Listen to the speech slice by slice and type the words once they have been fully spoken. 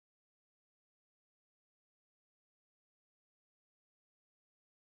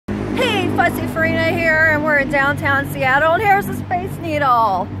Fussy Farina here, and we're in downtown Seattle, and here's the Space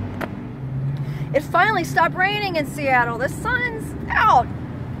Needle. It finally stopped raining in Seattle. The sun's out.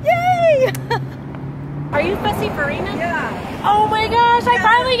 Yay! Are you Fussy Farina? Yeah. Oh my gosh, I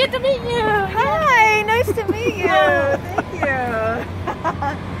finally get to meet you. Hi, nice to meet you. Thank you.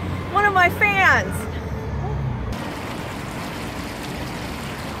 One of my fans.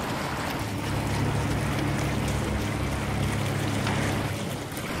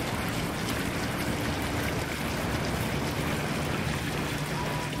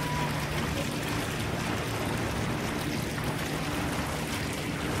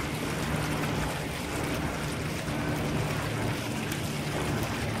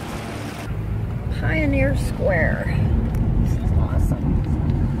 Pioneer Square. This is awesome.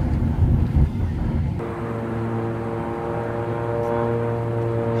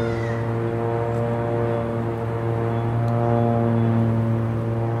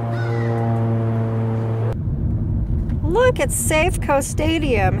 Look, it's Safeco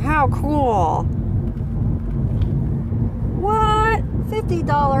Stadium. How cool. What?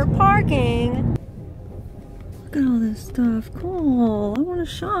 $50 parking? Look at all this stuff. Cool. I want to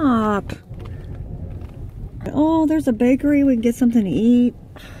shop. Oh, there's a bakery. We can get something to eat.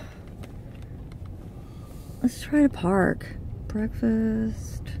 Let's try to park.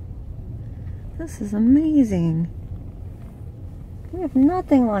 Breakfast. This is amazing. We have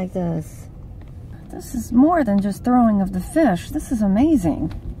nothing like this. This is more than just throwing of the fish. This is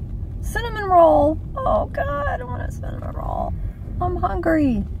amazing. Cinnamon roll. Oh God, I want a cinnamon roll. I'm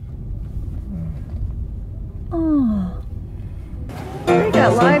hungry. Oh. We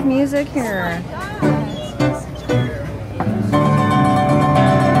got live music here.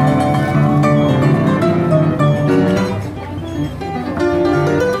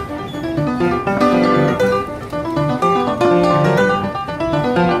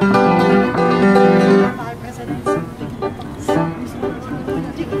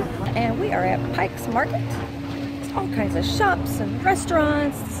 And we are at Pike's Market. There's all kinds of shops and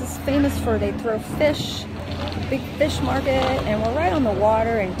restaurants. This is famous for they throw fish, big fish market, and we're right on the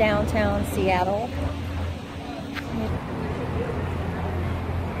water in downtown Seattle.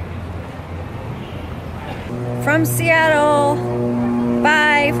 From Seattle,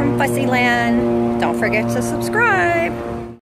 bye from Fussyland. Don't forget to subscribe.